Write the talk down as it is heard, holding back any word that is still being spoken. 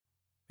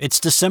It's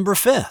December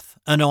 5th,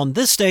 and on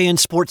this day in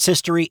sports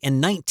history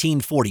in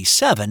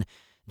 1947,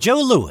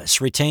 Joe Louis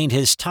retained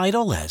his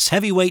title as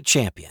heavyweight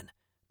champion,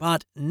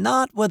 but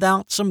not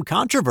without some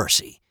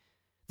controversy.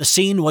 The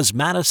scene was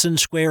Madison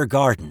Square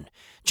Garden.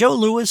 Joe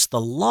Louis,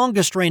 the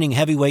longest reigning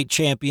heavyweight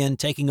champion,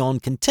 taking on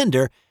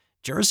contender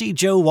Jersey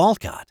Joe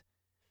Walcott.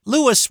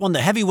 Louis won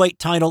the heavyweight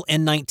title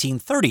in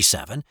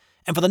 1937,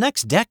 and for the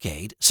next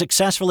decade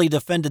successfully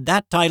defended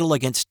that title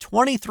against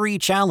 23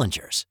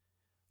 challengers.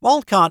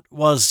 Walcott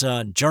was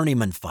a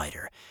journeyman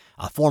fighter,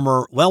 a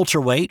former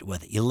welterweight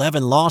with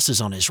 11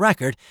 losses on his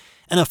record,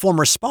 and a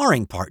former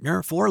sparring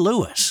partner for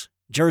Louis.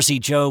 Jersey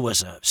Joe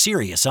was a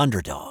serious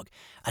underdog,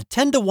 a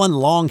 10-1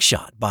 long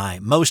shot by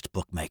most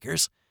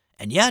bookmakers,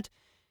 and yet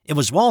it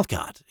was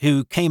Walcott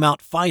who came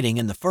out fighting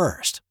in the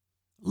first.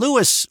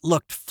 Louis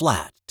looked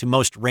flat to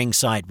most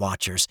ringside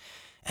watchers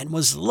and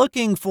was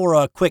looking for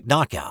a quick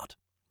knockout.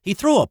 He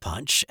threw a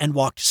punch and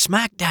walked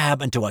smack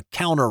dab into a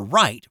counter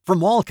right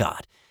from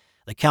Walcott.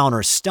 The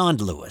counter stunned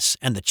Louis,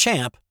 and the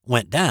champ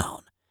went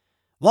down.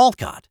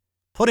 Walcott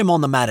put him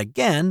on the mat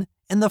again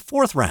in the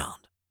fourth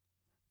round.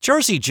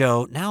 Jersey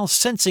Joe, now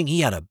sensing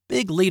he had a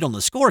big lead on the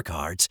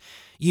scorecards,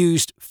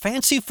 used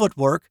fancy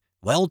footwork,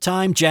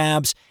 well-timed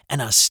jabs,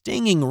 and a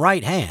stinging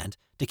right hand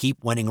to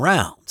keep winning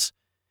rounds.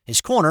 His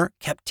corner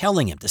kept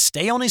telling him to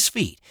stay on his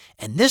feet,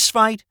 and this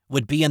fight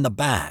would be in the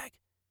bag.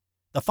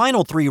 The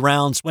final 3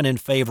 rounds went in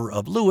favor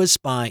of Louis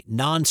by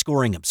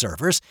non-scoring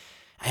observers,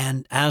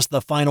 and as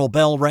the final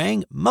bell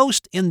rang,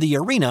 most in the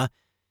arena,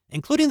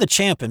 including the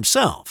champ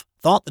himself,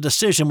 thought the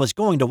decision was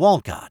going to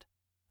Walcott.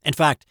 In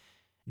fact,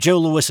 Joe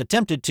Louis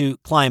attempted to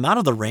climb out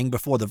of the ring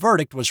before the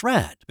verdict was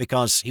read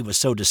because he was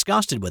so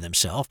disgusted with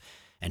himself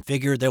and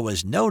figured there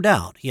was no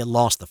doubt he had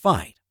lost the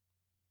fight.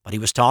 But he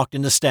was talked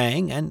into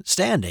staying and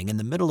standing in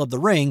the middle of the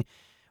ring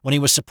when he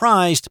was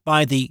surprised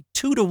by the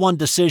 2-1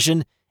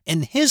 decision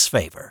in his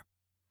favor.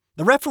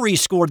 The referee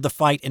scored the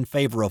fight in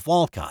favor of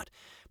Walcott,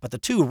 but the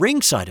 2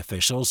 ringside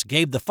officials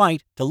gave the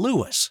fight to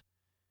Louis.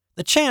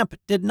 The champ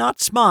did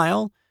not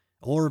smile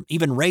or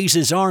even raise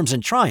his arms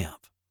in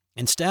triumph.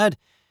 Instead,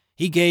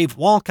 he gave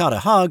Walcott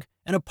a hug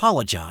and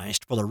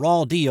apologized for the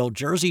raw deal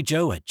Jersey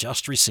Joe had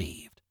just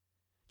received.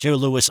 Joe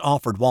Louis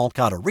offered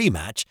Walcott a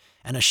rematch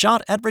and a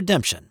shot at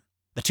redemption.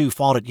 The 2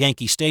 fought at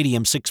Yankee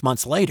Stadium 6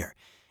 months later.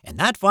 In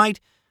that fight,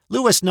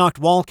 Louis knocked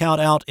Walcott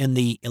out in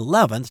the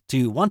 11th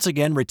to once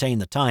again retain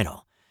the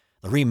title.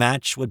 The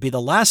rematch would be the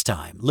last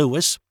time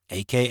Louis,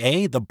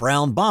 a.k.a. the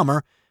Brown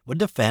Bomber, would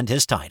defend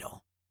his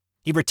title.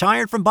 He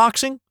retired from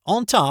boxing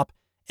on top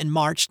in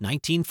March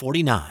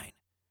 1949.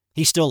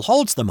 He still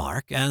holds the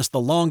mark as the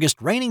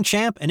longest reigning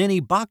champ in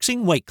any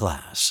boxing weight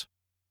class.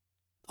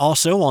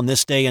 Also on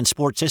this day in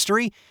sports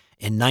history,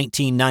 in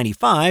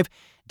 1995,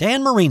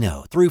 Dan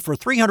Marino threw for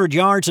 300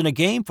 yards in a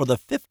game for the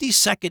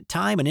 52nd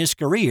time in his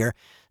career,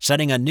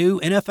 setting a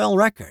new NFL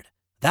record.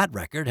 That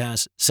record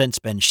has since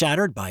been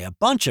shattered by a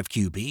bunch of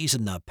QBs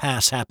in the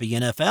pass-happy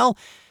NFL,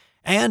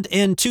 and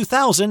in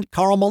 2000,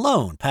 Karl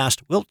Malone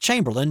passed Wilt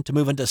Chamberlain to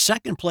move into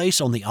second place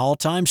on the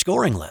all-time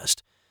scoring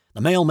list. The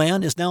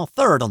mailman is now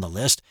third on the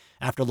list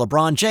after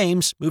LeBron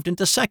James moved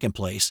into second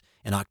place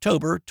in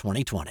October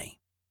 2020.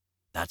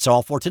 That's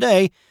all for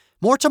today.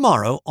 More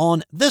tomorrow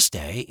on This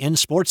Day in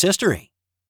Sports History.